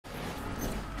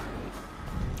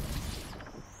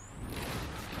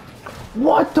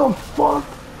What the fuck?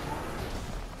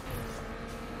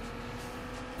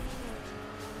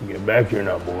 Get back here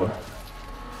now, boy.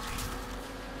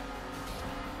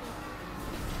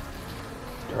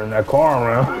 Turn that car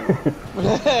around.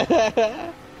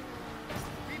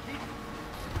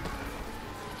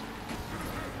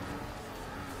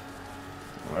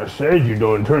 I said you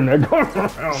don't turn that car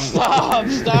around. Stop,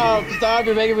 stop, stop.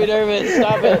 You're making me nervous.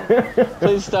 Stop it.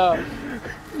 Please stop.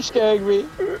 You're scaring me.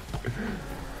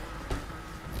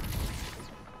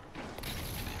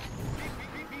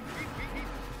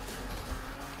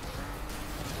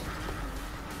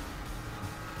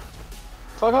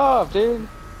 Fuck off, dude.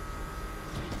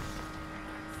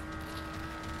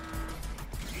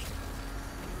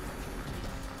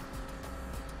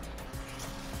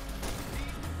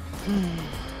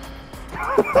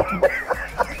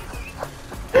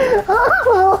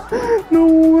 No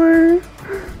way.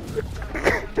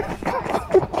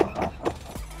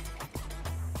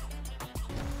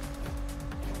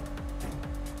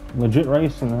 Legit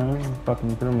racing, huh?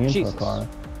 Fucking threw me into a car.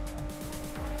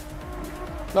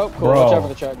 Nope, cool. Bro. Watch out for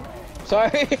the truck.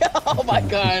 Sorry. Oh my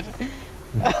god.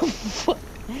 I fucking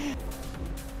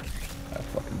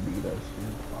beat us,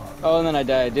 dude. Oh, and then I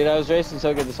died. Dude, I was racing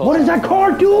so good this whole What time. is that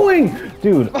car doing?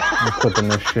 Dude, I'm clipping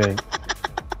this shit.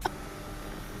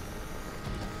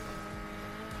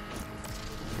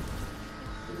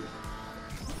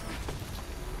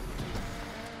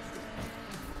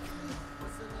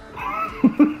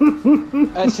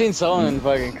 I've seen someone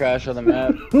fucking crash on the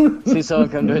map. See someone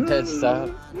come to a dead stop.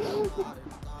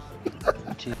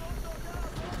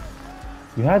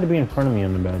 You had to be in front of me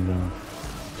in the bad zone.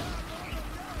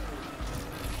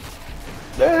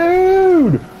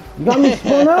 Dude! You got me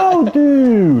spun out,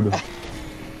 dude!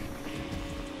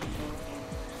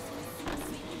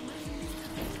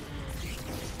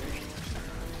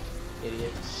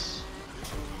 Idiots.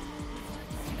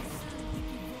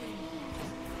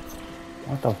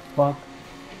 What the fuck?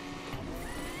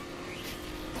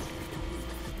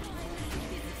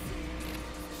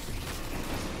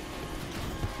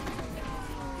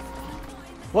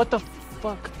 What the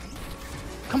fuck?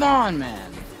 Come on,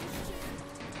 man.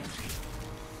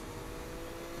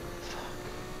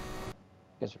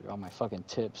 You guys are on my fucking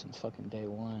tips since fucking day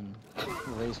one.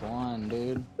 Race one,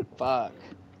 dude. Fuck.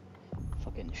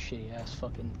 Fucking shitty ass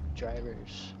fucking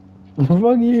drivers.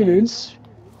 Fuck you, dude.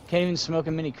 Can't even smoke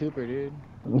a Mini Cooper, dude.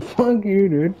 Fuck you,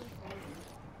 dude.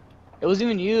 It wasn't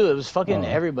even you. It was fucking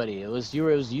everybody. It was you.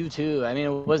 It was you too. I mean,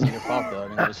 it wasn't your fault though. I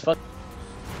mean, it was fuck.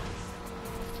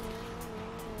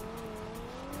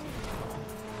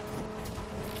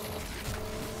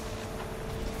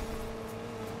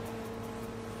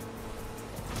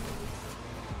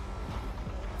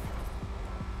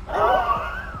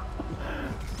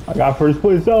 I got first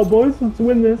place out, boys. Let's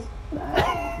win this.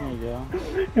 There you go.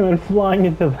 And I'm flying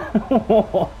into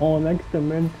the next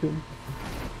dimension.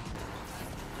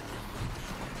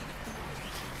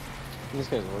 This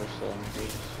guy's worse though.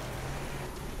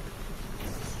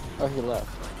 Oh, he left.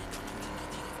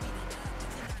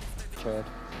 Chad.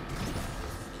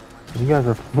 You guys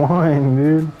are flying,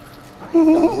 dude.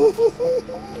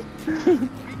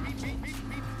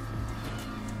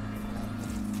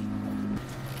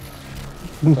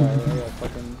 Sorry, I got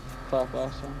fucking clap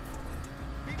last time.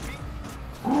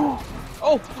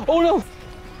 Oh! Oh no!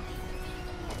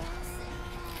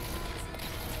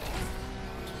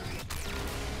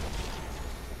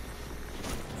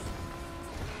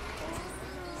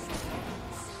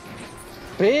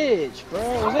 Bitch, bro,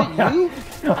 was that you?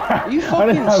 Are you fucking? I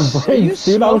didn't have brakes, are you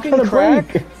dude. I was trying to crack?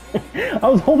 brake. I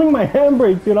was holding my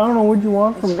handbrake, dude. I don't know what you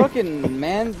want from It's me. fucking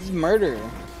man's murder.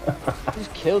 You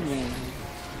just killed me.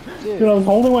 Dude, I was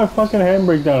holding my fucking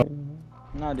handbrake down.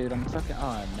 No, dude, I'm fucking.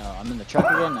 Oh no, I'm in the truck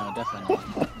again. No, definitely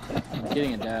not. I'm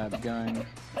getting a dab going.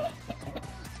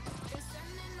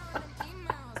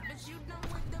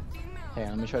 Hey,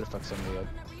 let me try to fuck somebody up.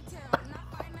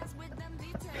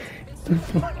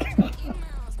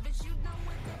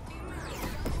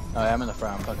 Oh, yeah, I'm in the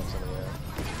front. I'm fucking somebody up.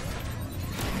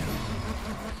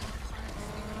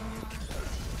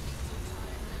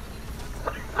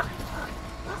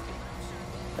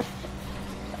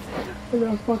 I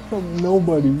got fucked up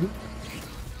nobody.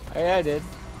 Oh, yeah, I did.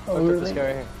 Oh, Fucked really? up this guy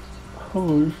right here.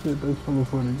 Holy shit, that's so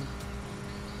funny.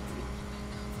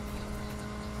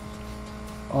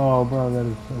 Oh, bro, that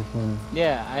is so funny.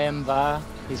 Yeah, I am Va.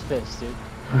 He's pissed, dude.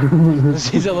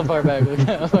 He's a little far back. Look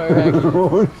how far back.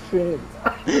 Oh, shit.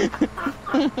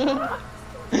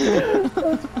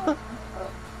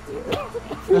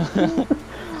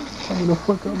 I'm gonna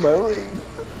fuck up my ring.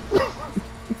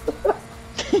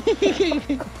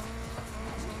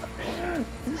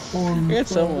 I got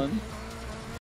someone.